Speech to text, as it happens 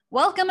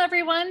Welcome,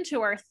 everyone,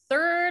 to our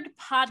third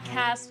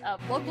podcast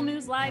of Local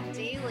News Live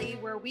Daily,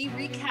 where we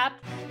recap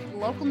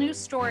local news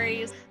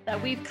stories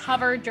that we've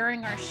covered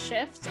during our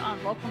shift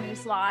on Local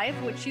News Live,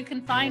 which you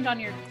can find on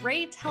your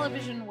Gray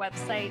Television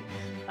website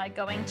by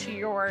going to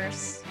your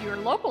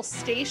local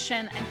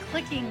station and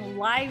clicking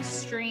live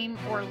stream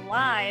or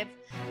live.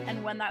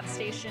 And when that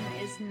station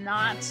is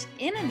not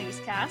in a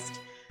newscast,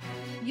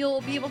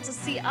 you'll be able to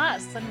see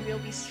us, and we'll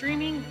be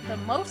streaming the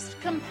most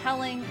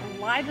compelling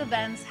live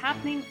events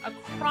happening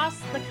across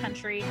the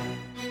country.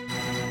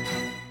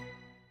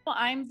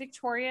 I'm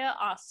Victoria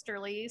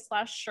Osterly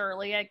 /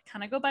 Shirley. I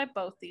kind of go by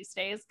both these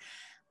days.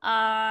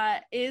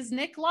 Is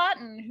Nick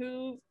Lawton,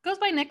 who goes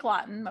by Nick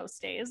Lawton most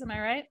days. Am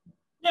I right?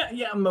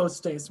 Yeah,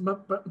 most days,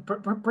 but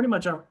pretty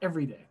much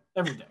every day.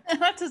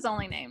 That's his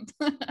only name.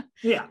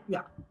 Yeah.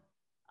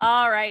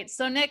 All right,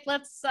 so Nick,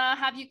 let's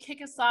have you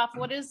kick us off.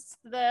 We're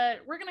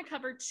going to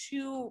cover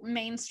two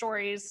main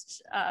stories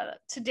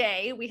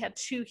today. We had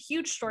two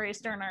huge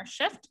stories during our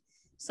shift,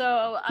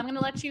 so I'm going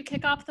to let you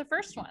kick off the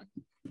first one.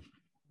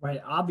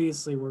 Right,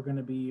 obviously we're going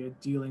to be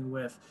dealing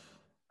with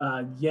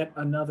yet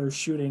another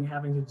shooting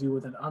having to do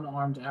with an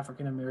unarmed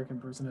African-American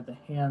person at the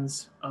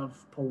hands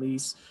of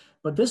police.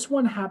 But this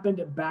one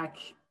happened back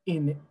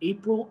in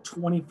April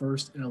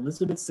 21st in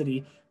Elizabeth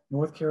City,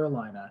 North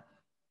Carolina.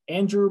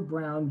 Andrew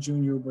Brown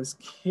Jr. was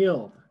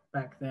killed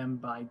back then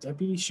by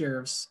deputy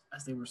sheriffs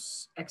as they were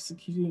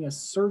executing a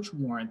search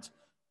warrant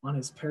on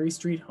his Perry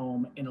Street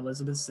home in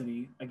Elizabeth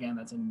City. Again,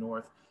 that's in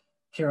North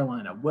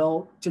Carolina.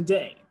 Well,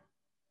 today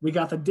we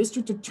got the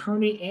district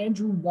attorney,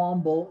 Andrew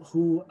Womble,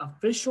 who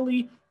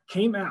officially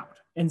came out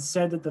and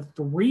said that the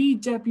three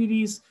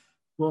deputies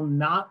will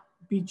not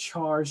be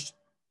charged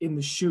in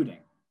the shooting.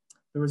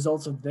 The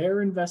results of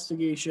their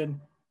investigation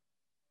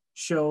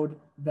showed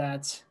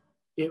that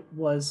it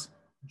was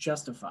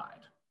justified.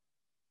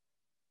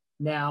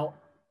 Now,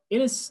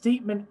 in a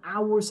statement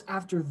hours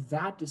after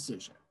that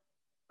decision,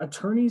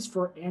 attorneys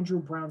for Andrew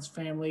Brown's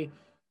family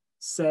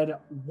said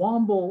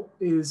Womble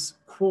is,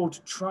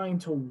 quote, trying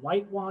to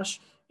whitewash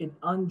an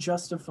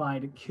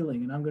unjustified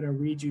killing. And I'm going to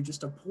read you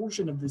just a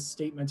portion of this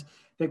statement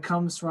that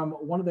comes from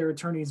one of their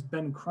attorneys,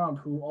 Ben Crump,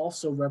 who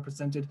also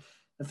represented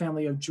the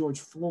family of George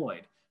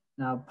Floyd.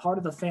 Now, part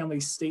of the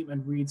family's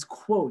statement reads,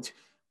 quote,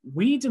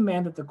 "We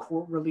demand that the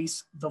court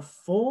release the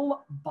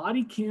full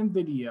body cam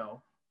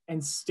video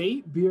and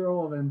State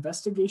Bureau of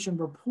Investigation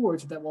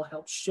report that will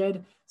help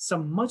shed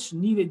some much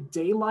needed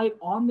daylight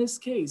on this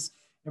case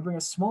and bring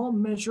a small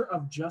measure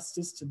of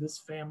justice to this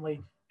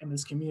family and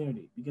this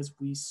community, because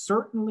we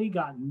certainly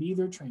got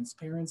neither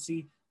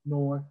transparency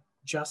nor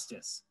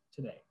justice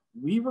today.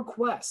 We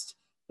request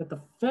that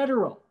the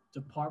Federal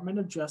Department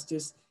of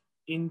Justice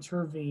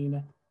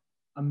intervene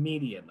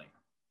immediately."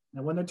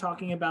 Now, when they're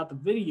talking about the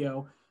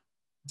video,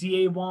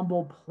 DA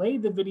Womble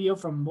played the video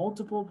from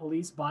multiple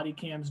police body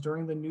cams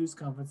during the news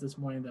conference this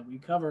morning that we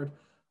covered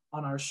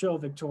on our show,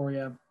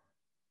 Victoria.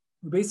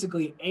 We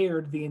basically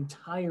aired the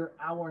entire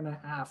hour and a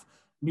half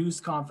news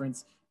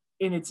conference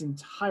in its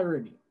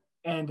entirety.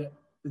 And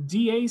the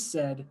DA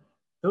said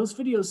those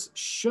videos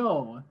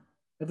show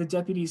that the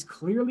deputies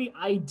clearly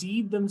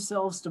ID'd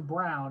themselves to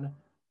Brown,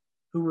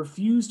 who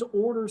refused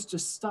orders to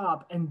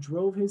stop and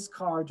drove his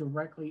car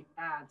directly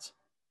at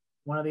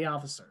one of the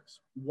officers.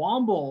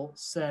 Womble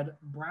said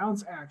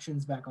Brown's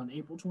actions back on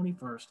April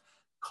 21st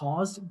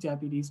caused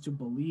deputies to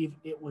believe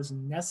it was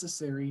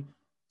necessary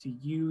to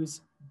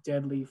use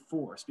deadly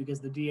force,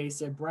 because the DA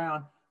said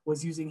Brown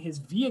was using his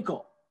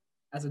vehicle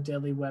as a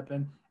deadly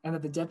weapon and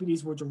that the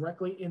deputies were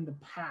directly in the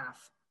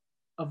path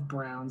of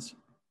Brown's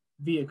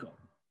vehicle.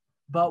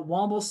 But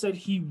Womble said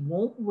he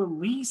won't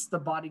release the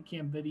body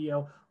cam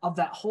video of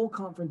that whole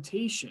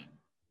confrontation.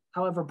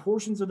 However,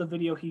 portions of the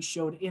video he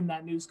showed in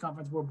that news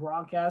conference were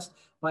broadcast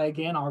by,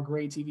 again, our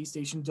great TV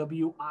station,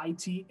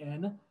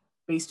 WITN,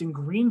 based in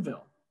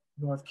Greenville,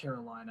 North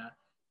Carolina.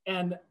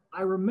 And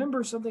I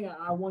remember something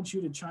I want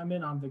you to chime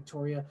in on,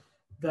 Victoria,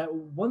 that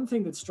one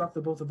thing that struck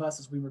the both of us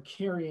as we were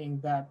carrying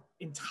that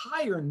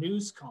entire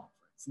news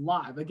conference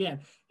live. Again,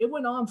 it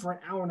went on for an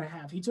hour and a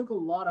half. He took a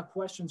lot of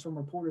questions from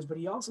reporters, but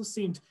he also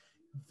seemed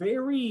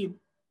very,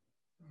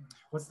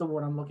 what's the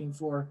word I'm looking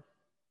for?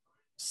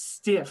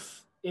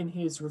 Stiff in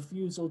his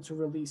refusal to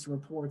release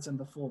reports and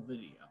the full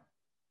video.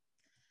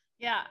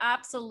 Yeah,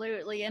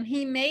 absolutely. And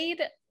he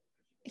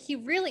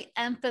really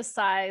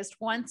emphasized,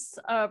 once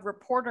a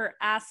reporter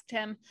asked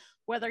him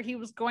whether he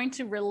was going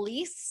to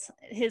release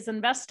his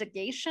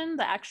investigation,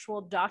 the actual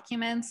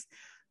documents,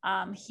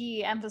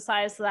 he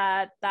emphasized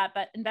that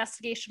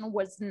investigation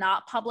was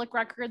not public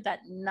record, that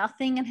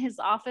nothing in his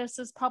office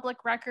is public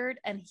record,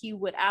 and he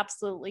would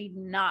absolutely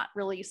not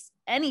release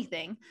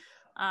anything.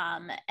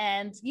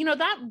 And, you know,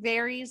 that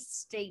varies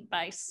state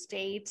by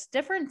state.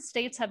 Different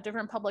states have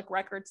different public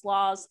records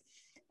laws.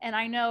 And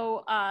I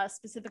know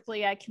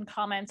specifically I can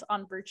comment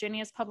on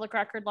Virginia's public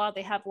record law.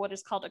 They have what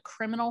is called a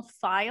criminal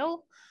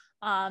file.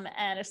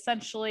 And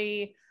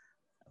essentially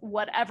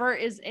whatever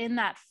is in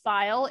that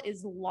file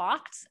is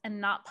locked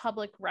and not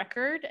public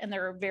record. And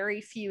there are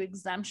very few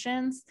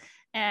exemptions.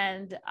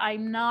 And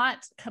I'm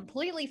not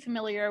completely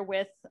familiar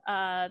with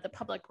the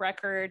public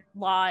record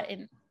law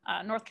in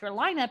North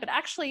Carolina, but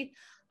actually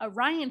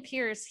Ryan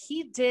Pierce,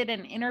 he did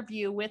an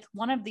interview with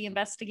one of the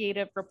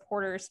investigative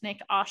reporters,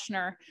 Nick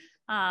Oshner,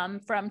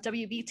 from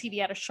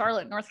WBTV out of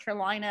Charlotte, North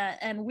Carolina.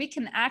 And we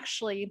can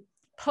actually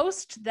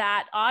post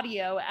that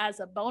audio as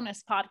a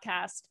bonus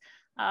podcast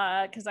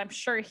because I'm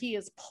sure he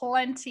is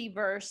plenty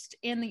versed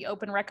in the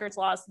open records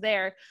laws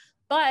there.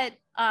 But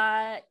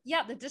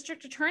yeah, the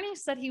district attorney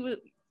said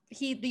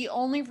the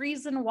only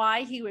reason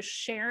why he was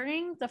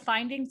sharing the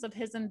findings of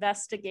his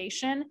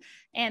investigation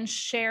and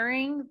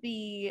sharing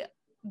the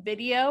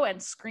video and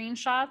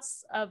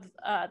screenshots of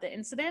the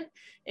incident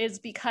is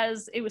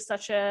because it was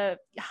such a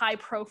high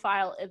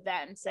profile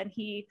event. And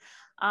he,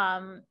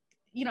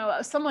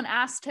 someone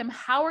asked him,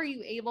 how are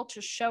you able to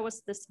show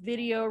us this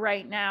video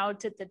right now?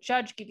 Did the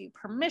judge give you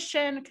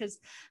permission? Because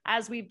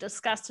as we've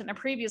discussed in a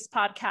previous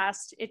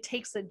podcast, it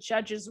takes a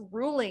judge's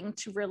ruling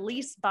to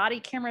release body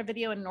camera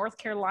video in North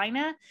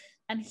Carolina.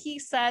 And he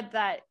said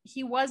that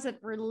he wasn't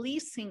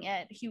releasing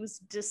it, he was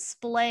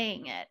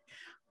displaying it.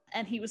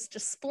 And he was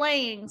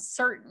displaying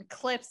certain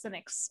clips and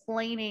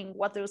explaining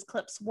what those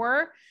clips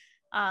were.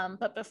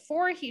 But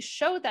before he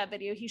showed that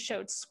video, he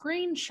showed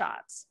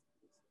screenshots.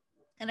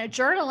 And a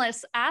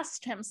journalist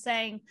asked him,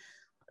 saying,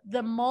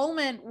 the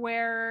moment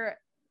where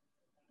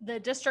the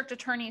district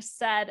attorney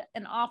said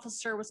an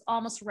officer was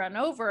almost run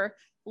over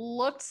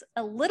looked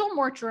a little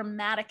more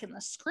dramatic in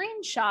the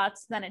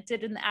screenshots than it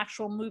did in the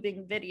actual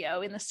moving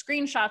video. In the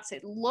screenshots,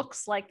 it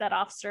looks like that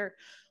officer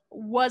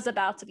was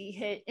about to be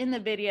hit. In the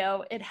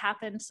video, it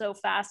happened so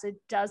fast, it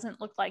doesn't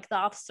look like the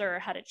officer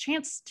had a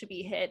chance to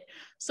be hit.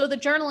 So the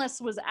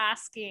journalist was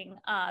asking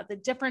the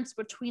difference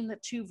between the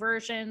two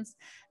versions.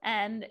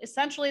 And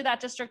essentially that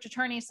district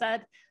attorney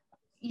said,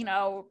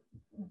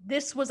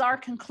 this was our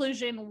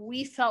conclusion.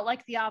 We felt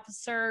like the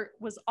officer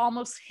was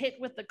almost hit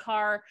with the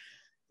car.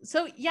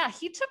 So yeah,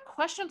 he took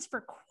questions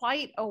for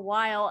quite a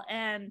while.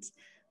 And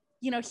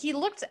he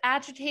looked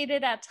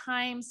agitated at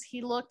times.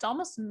 He looked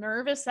almost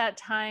nervous at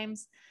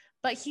times,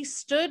 but he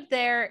stood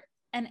there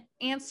and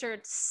answered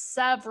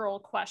several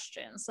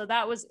questions. So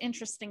that was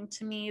interesting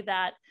to me,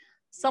 that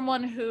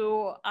someone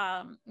who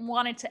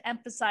wanted to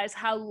emphasize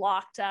how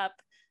locked up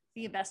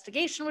the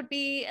investigation would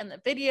be and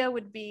the video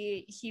would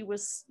be, he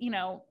was,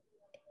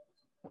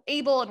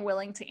 able and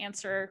willing to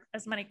answer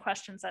as many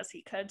questions as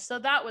he could. So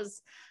that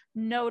was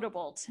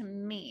notable to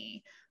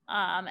me.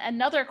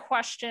 Another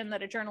question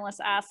that a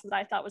journalist asked that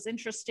I thought was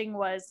interesting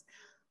was,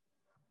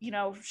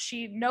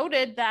 she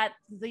noted that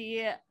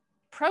the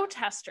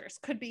protesters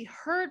could be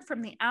heard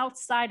from the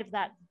outside of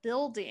that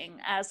building,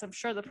 as I'm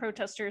sure the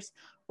protesters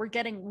were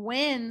getting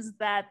winds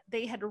that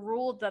they had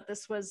ruled that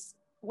this was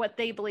what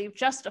they believe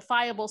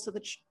justifiable, so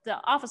that the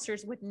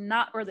officers would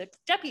not, or the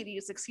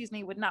deputies,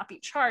 would not be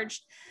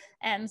charged.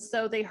 And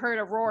so they heard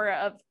a roar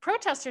of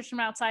protesters from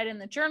outside, and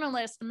the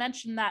journalist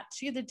mentioned that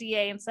to the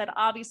DA and said,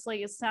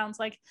 obviously, it sounds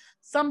like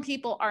some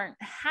people aren't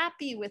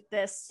happy with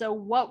this. So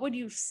what would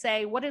you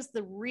say? What is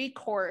the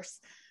recourse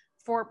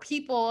for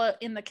people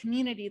in the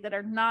community that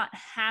are not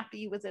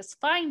happy with this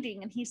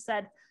finding? And he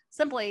said,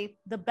 simply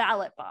the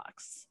ballot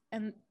box.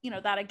 And,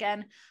 that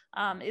again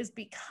is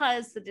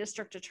because the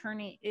district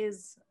attorney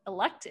is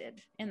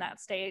elected in that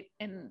state.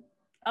 In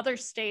other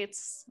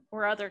states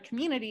or other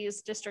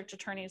communities, district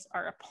attorneys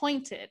are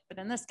appointed. But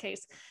in this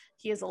case,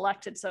 he is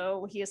elected.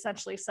 So he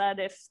essentially said,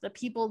 if the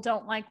people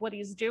don't like what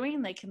he's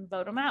doing, they can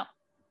vote him out.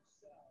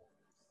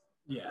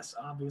 Yes,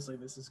 obviously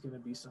this is going to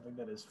be something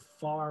that is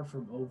far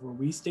from over.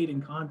 We stayed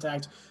in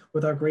contact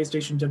with our great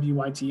station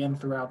WITN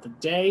throughout the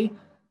day,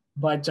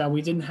 but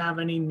we didn't have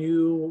any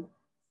new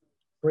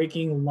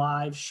breaking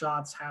live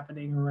shots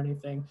happening or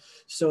anything.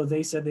 So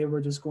they said they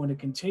were just going to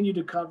continue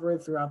to cover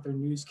it throughout their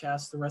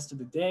newscast the rest of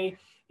the day.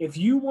 If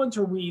you want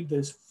to read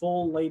this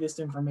full latest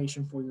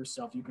information for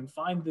yourself, you can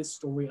find this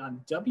story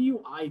on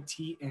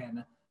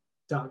WITN.com.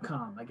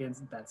 Again,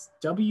 that's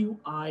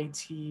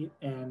WITN.com.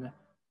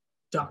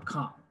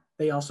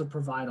 They also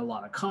provide a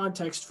lot of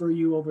context for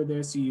you over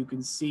there so you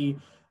can see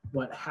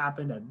what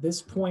happened at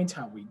this point,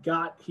 how we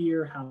got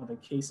here, how the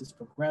case is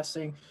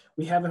progressing.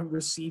 We haven't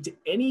received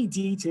any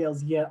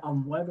details yet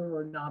on whether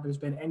or not there's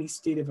been any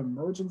state of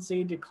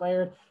emergency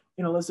declared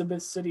in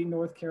Elizabeth City,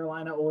 North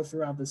Carolina, or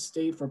throughout the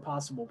state for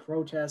possible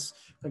protests.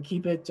 But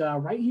keep it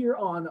right here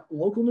on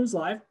Local News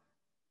Live.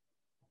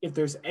 If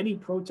there's any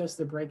protests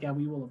that break out,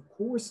 we will, of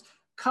course,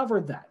 cover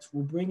that.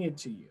 We'll bring it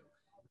to you.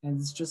 And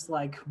it's just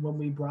like when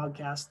we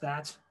broadcast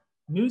that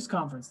news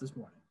conference this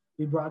morning.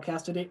 We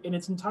broadcasted it in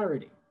its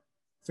entirety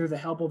through the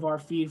help of our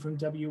feed from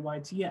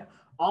WITN.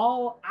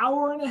 All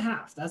hour and a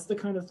half. That's the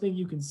kind of thing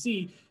you can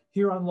see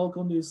here on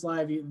Local News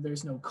Live.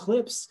 There's no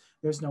clips.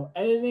 There's no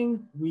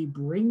editing. We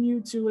bring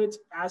you to it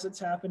as it's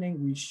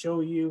happening. We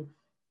show you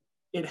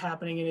it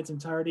happening in its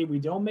entirety. We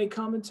don't make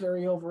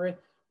commentary over it.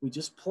 We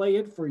just play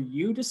it for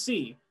you to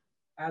see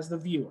as the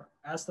viewer,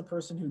 as the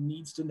person who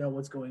needs to know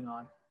what's going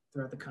on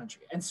throughout the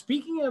country. And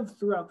speaking of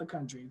throughout the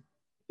country,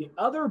 the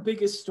other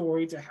biggest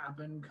story to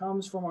happen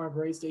comes from our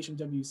great station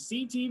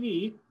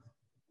WCTV,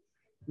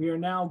 We are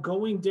now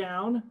going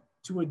down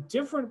to a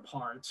different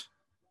part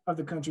of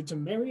the country, to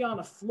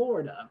Marianna,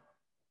 Florida.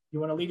 You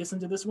want to lead us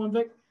into this one,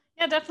 Vic?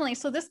 Yeah, definitely.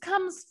 So this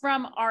comes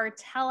from our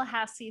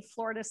Tallahassee,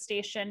 Florida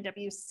station,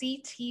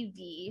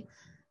 WCTV.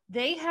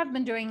 They have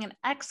been doing an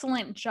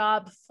excellent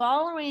job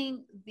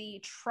following the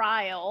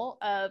trial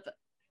of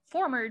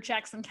former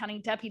Jackson County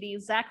Deputy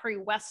Zachary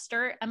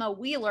Wester. Emma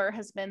Wheeler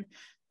has been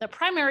the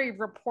primary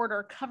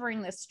reporter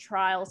covering this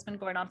trial. It's been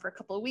going on for a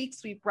couple of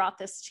weeks. We brought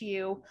this to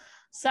you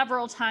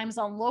several times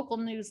on Local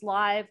News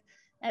Live.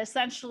 And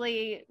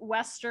essentially,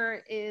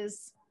 Wester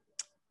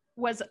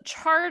was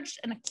charged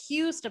and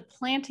accused of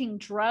planting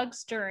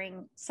drugs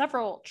during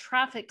several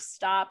traffic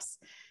stops.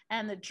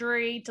 And the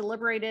jury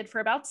deliberated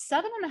for about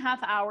 7.5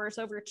 hours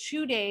over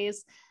 2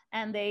 days.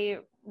 And they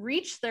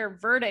reached their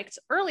verdict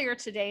earlier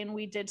today. And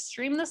we did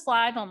stream this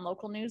live on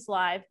Local News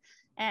Live.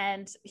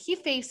 And he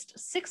faced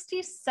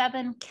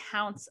 67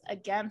 counts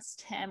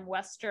against him.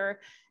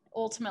 Wester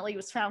ultimately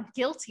was found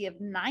guilty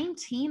of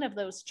 19 of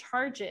those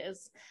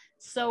charges.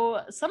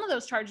 So some of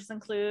those charges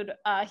include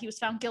he was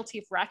found guilty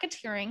of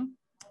racketeering,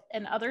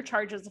 and other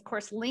charges, of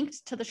course,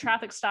 linked to the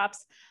traffic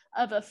stops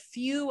of a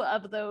few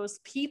of those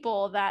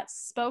people that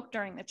spoke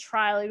during the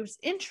trial. It was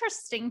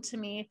interesting to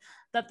me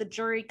that the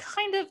jury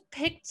kind of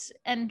picked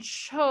and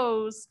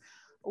chose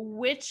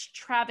which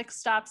traffic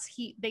stops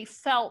they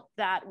felt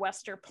that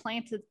Wester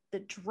planted the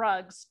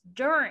drugs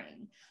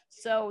during.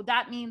 So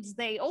that means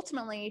they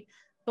ultimately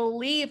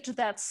believed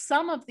that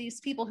some of these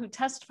people who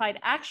testified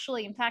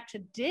actually, in fact,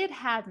 did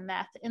have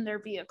meth in their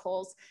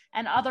vehicles,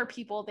 and other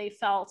people they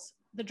felt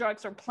the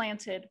drugs were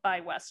planted by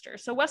Wester.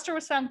 So Wester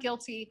was found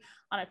guilty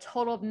on a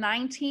total of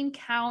 19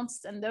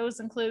 counts, and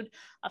those include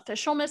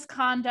official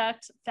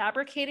misconduct,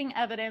 fabricating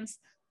evidence,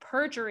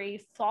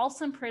 perjury,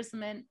 false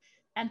imprisonment,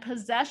 and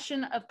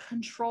possession of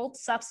controlled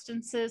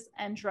substances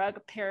and drug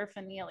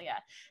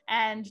paraphernalia.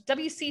 And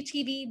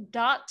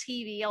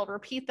WCTV.tv, I'll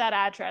repeat that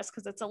address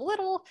because it's a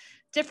little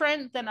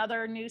different than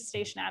other news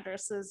station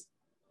addresses.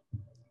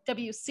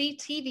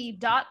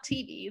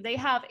 WCTV.tv, they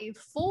have a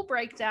full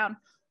breakdown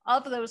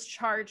of those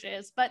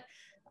charges. But,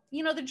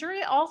 you know, the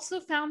jury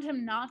also found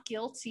him not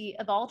guilty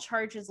of all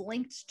charges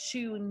linked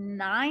to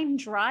 9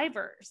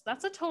 drivers.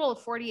 That's a total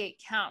of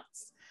 48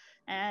 counts.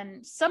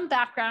 And some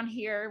background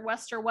here,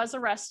 Wester was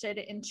arrested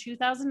in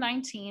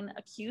 2019,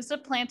 accused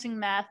of planting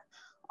meth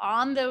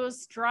on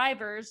those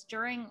drivers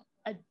during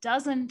a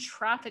dozen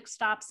traffic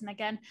stops. And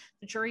again,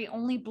 the jury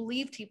only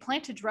believed he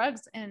planted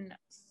drugs in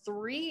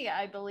 3,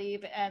 I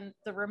believe, and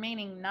the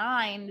remaining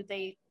 9,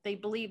 they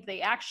believe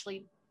they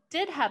actually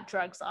did have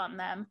drugs on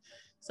them.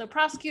 So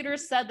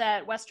prosecutors said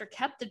that Wester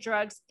kept the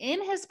drugs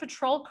in his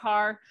patrol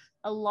car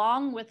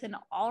along with an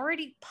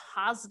already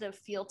positive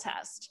field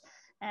test.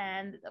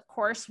 And of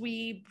course,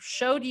 we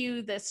showed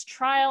you this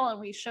trial, and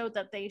we showed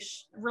that they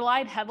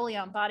relied heavily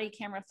on body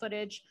camera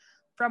footage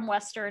from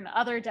Wester and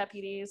other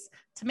deputies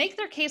to make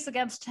their case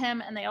against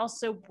him. And they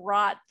also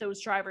brought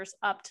those drivers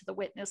up to the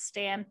witness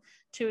stand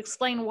to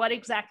explain what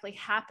exactly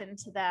happened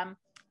to them.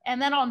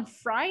 And then on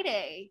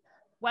Friday,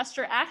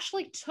 Wester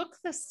actually took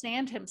the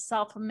stand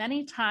himself.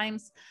 Many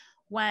times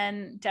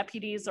when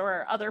deputies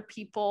or other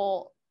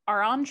people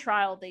are on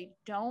trial, they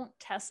don't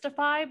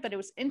testify, but it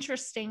was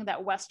interesting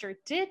that Wester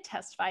did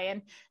testify.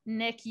 And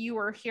Nick, you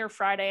were here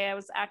Friday. I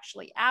was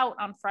actually out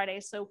on Friday.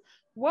 So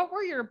what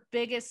were your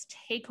biggest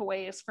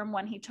takeaways from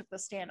when he took the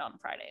stand on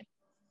Friday?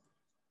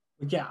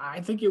 Yeah, I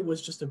think it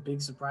was just a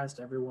big surprise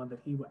to everyone that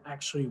he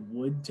actually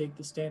would take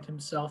the stand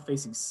himself,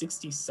 facing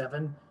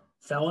 67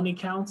 felony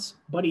counts,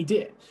 but he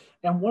did.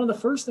 And one of the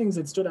first things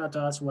that stood out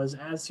to us was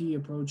as he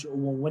approached,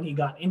 well, when he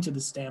got into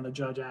the stand, the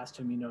judge asked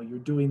him, you're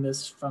doing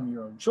this from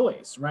your own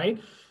choice, right?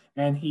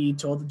 And he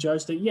told the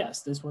judge that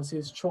yes, this was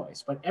his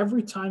choice. But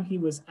every time he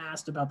was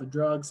asked about the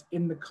drugs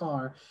in the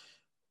car,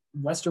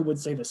 Wester would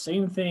say the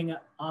same thing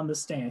on the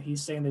stand.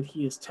 He's saying that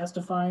he is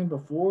testifying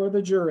before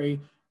the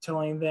jury,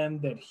 telling them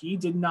that he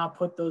did not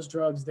put those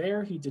drugs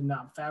there. He did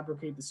not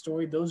fabricate the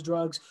story. Those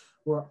drugs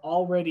were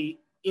already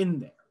in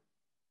there.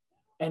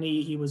 And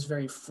he was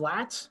very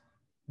flat,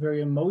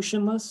 very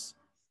emotionless,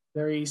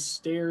 very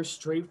stare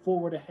straight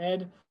forward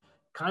ahead,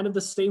 kind of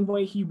the same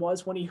way he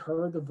was when he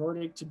heard the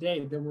verdict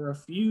today. There were a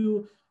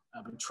few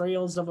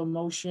betrayals of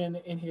emotion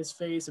in his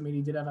face. I mean,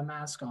 he did have a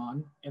mask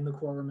on in the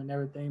courtroom and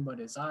everything, but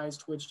his eyes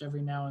twitched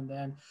every now and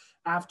then.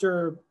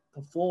 After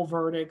the full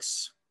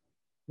verdicts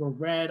were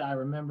read, I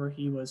remember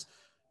he was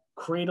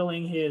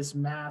cradling his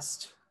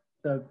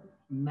the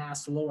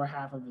masked lower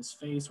half of his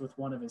face with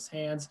one of his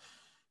hands,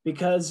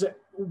 because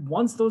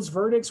once those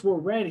verdicts were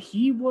read,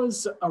 he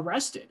was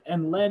arrested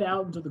and led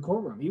out into the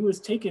courtroom. He was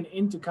taken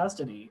into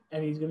custody,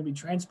 and he's going to be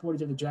transported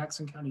to the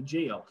Jackson County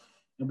Jail.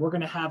 And we're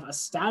going to have a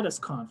status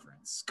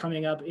conference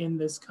coming up in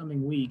this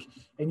coming week.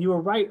 And you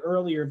were right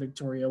earlier,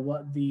 Victoria,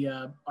 what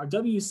our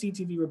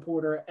WCTV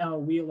reporter, Emma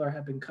Wheeler,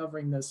 had been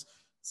covering this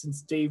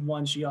since day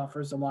one. She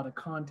offers a lot of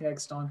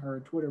context on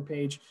her Twitter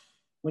page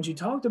when she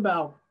talked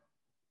about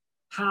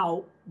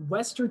how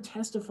Wester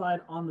testified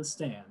on the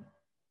stand,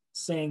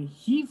 saying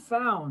he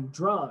found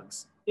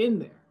drugs in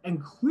there.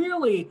 And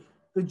clearly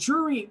the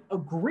jury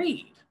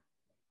agreed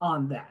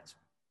on that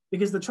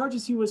because the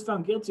charges he was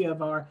found guilty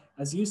of are,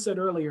 as you said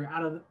earlier,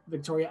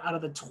 Victoria, out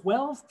of the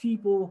 12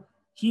 people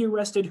he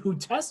arrested who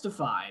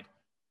testified,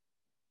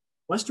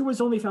 Wester was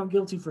only found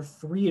guilty for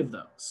 3 of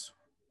those,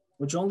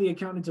 which only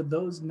accounted to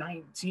those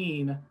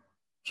 19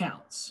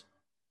 counts.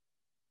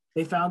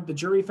 The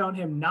jury found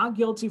him not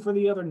guilty for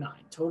the other 9,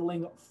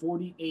 totaling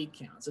 48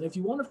 counts. And if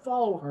you want to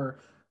follow her,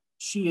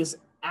 she is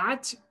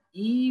at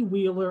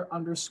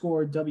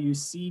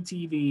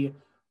 @EWheeler_WCTV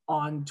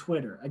on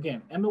Twitter.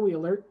 Again, Emma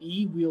Wheeler,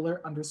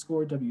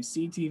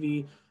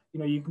 @EWheeler_WCTV.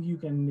 You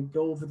can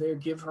go over there,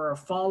 give her a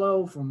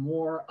follow for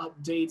more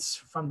updates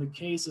from the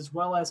case, as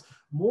well as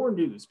more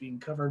news being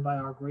covered by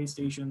our Gray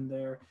station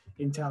there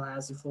in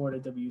Tallahassee, Florida,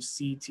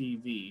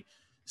 WCTV.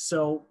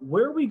 So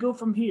where we go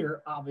from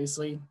here,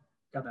 obviously,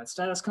 got that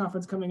status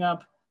conference coming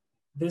up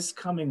this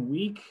coming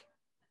week.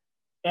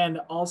 And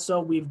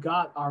also we've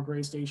got our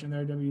Gray station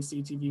there,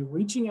 WCTV,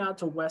 reaching out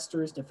to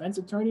Wester's defense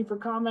attorney for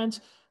comment.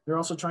 They're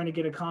also trying to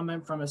get a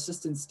comment from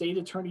Assistant State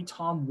Attorney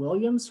Tom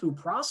Williams, who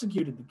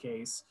prosecuted the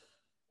case.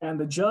 And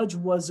the judge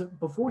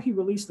before he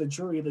released the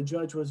jury, the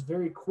judge was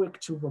very quick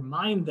to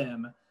remind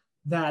them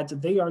that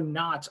they are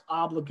not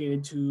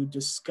obligated to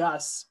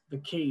discuss the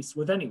case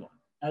with anyone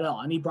at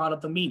all. And he brought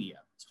up the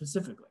media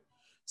specifically.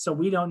 So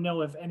we don't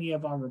know if any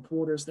of our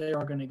reporters there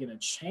are going to get a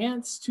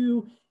chance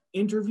to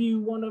interview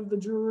one of the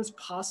jurors,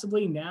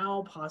 possibly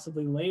now,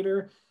 possibly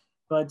later.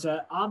 But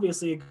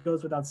obviously it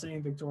goes without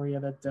saying, Victoria,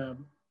 that,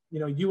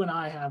 you and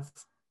I have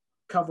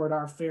covered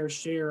our fair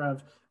share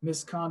of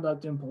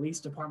misconduct in police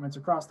departments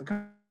across the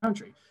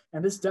country.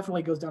 And this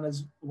definitely goes down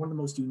as one of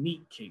the most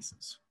unique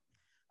cases.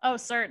 Oh,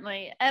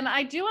 certainly. And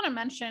I do want to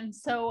mention,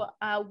 so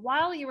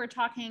while you were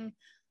talking,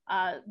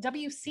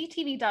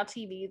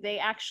 WCTV.tv, they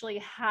actually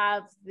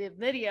have the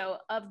video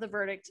of the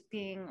verdict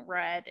being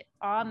read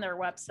on their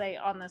website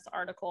on this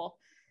article.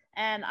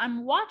 And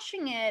I'm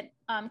watching it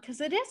because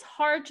it is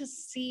hard to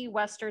see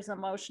Wester's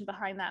emotion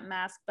behind that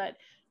mask, but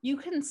you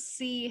can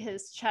see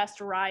his chest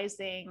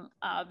rising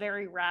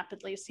very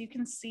rapidly. So you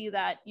can see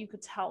that you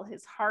could tell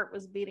his heart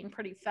was beating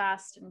pretty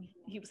fast and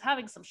he was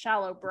having some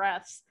shallow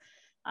breaths.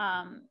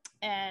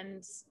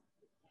 And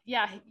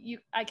yeah,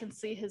 I can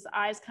see his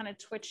eyes kind of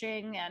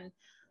twitching and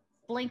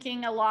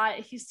blinking a lot.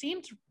 He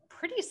seemed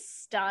pretty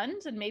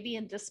stunned and maybe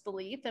in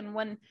disbelief. And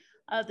when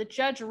the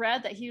judge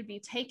read that he would be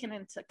taken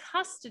into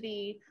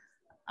custody,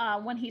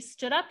 when he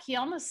stood up, he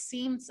almost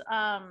seemed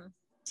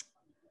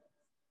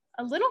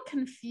a little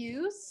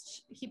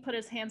confused. He put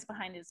his hands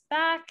behind his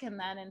back and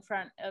then in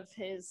front of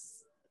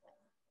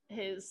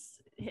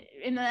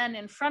and then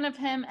in front of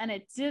him. And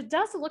it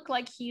does look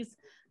like he's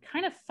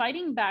kind of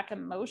fighting back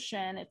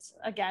emotion. It's,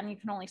 again, you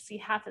can only see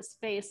half his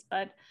face,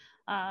 but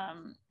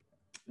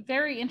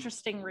very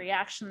interesting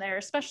reaction there,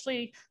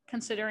 especially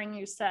considering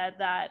you said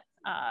that,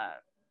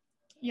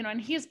 and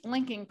he's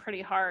blinking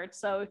pretty hard.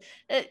 So,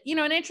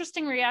 an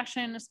interesting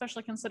reaction,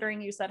 especially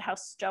considering you said how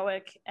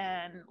stoic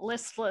and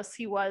listless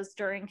he was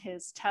during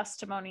his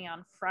testimony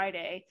on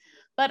Friday.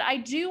 But I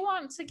do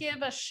want to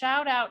give a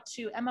shout out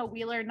to Emma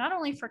Wheeler, not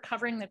only for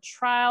covering the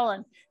trial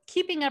and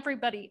keeping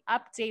everybody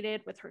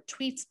updated with her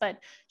tweets, but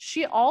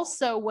she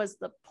also was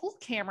the pull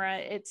camera.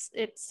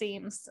 It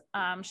seems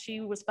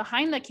she was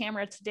behind the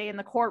camera today in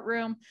the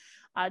courtroom,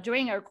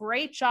 doing a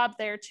great job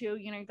there too.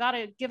 You got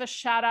to give a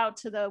shout out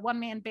to the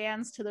one-man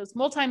bands, to those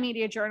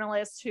multimedia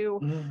journalists who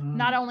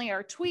not only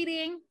are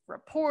tweeting,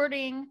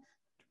 reporting,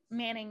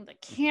 manning the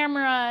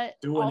camera,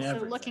 doing also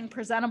everything, looking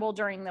presentable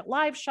during the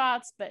live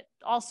shots, but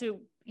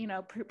also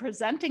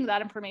presenting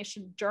that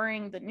information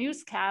during the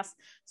newscast.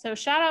 So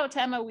shout out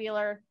to Emma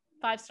Wheeler,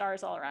 5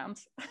 stars all around.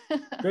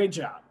 Great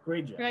job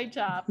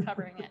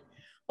covering it.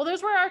 Well,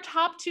 those were our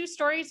top 2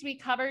 stories we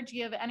covered. Do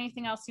you have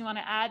anything else you want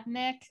to add,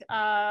 Nick,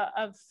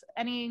 of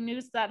any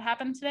news that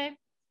happened today?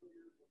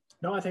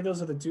 No, I think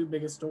those are the 2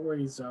 biggest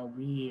stories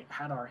we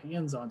had our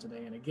hands on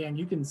today. And again,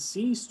 you can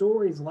see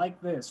stories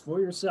like this for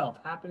yourself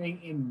happening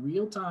in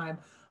real time,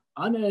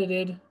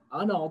 unedited,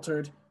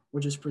 unaltered. We're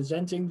just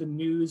presenting the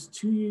news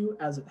to you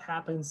as it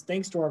happens,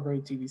 thanks to our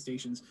great TV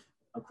stations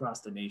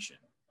across the nation.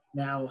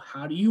 Now,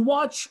 how do you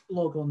watch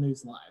local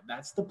news live?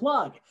 That's the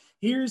plug.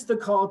 Here's the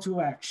call to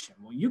action.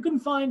 Well, you can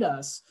find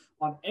us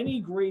on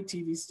any great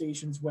TV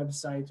station's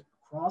website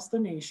across the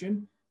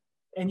nation.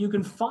 And you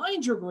can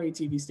find your Gray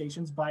TV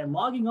stations by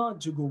logging on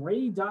to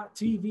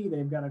gray.tv.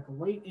 They've got a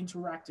great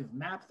interactive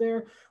map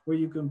there where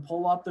you can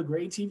pull up the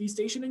Gray TV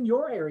station in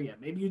your area.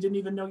 Maybe you didn't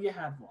even know you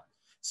had one.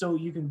 So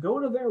you can go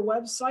to their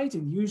website,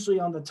 and usually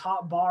on the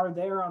top bar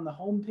there on the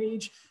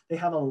homepage, they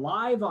have a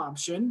live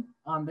option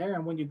on there.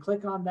 And when you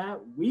click on that,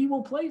 we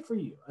will play for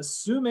you,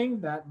 assuming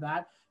that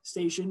that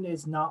station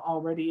is not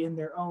already in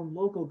their own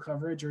local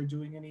coverage or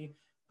doing any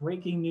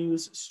breaking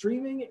news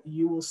streaming.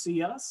 You will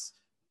see us.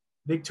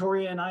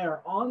 Victoria and I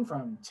are on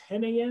from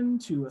 10 a.m.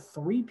 to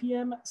 3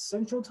 p.m.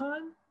 Central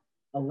Time,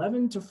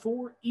 11 to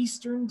 4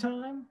 Eastern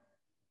Time.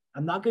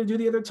 I'm not going to do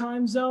the other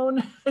time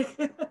zone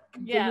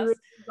Yes.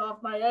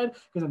 off my head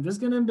because I'm just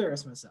going to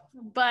embarrass myself.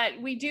 But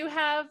we do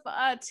have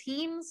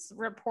teams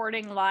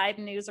reporting live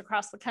news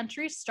across the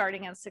country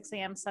starting at 6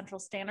 a.m. Central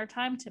Standard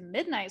Time to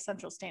midnight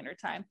Central Standard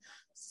Time.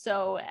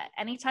 So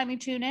anytime you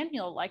tune in,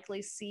 you'll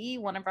likely see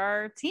one of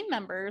our team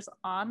members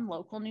on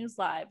Local News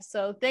Live.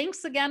 So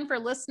thanks again for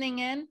listening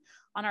in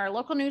on our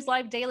Local News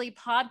Live daily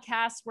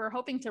podcast. We're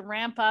hoping to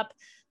ramp up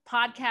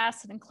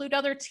podcasts and include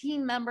other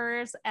team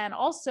members, and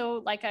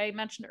also, like I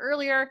mentioned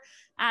earlier,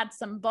 add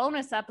some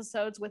bonus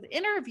episodes with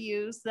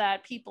interviews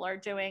that people are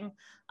doing,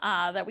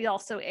 that we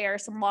also air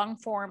some long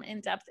form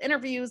in-depth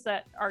interviews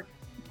that are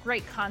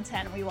great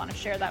content, and we want to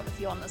share that with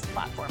you on this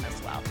platform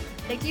as well.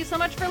 Thank you so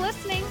much for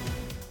listening.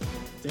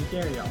 Take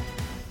care, y'all.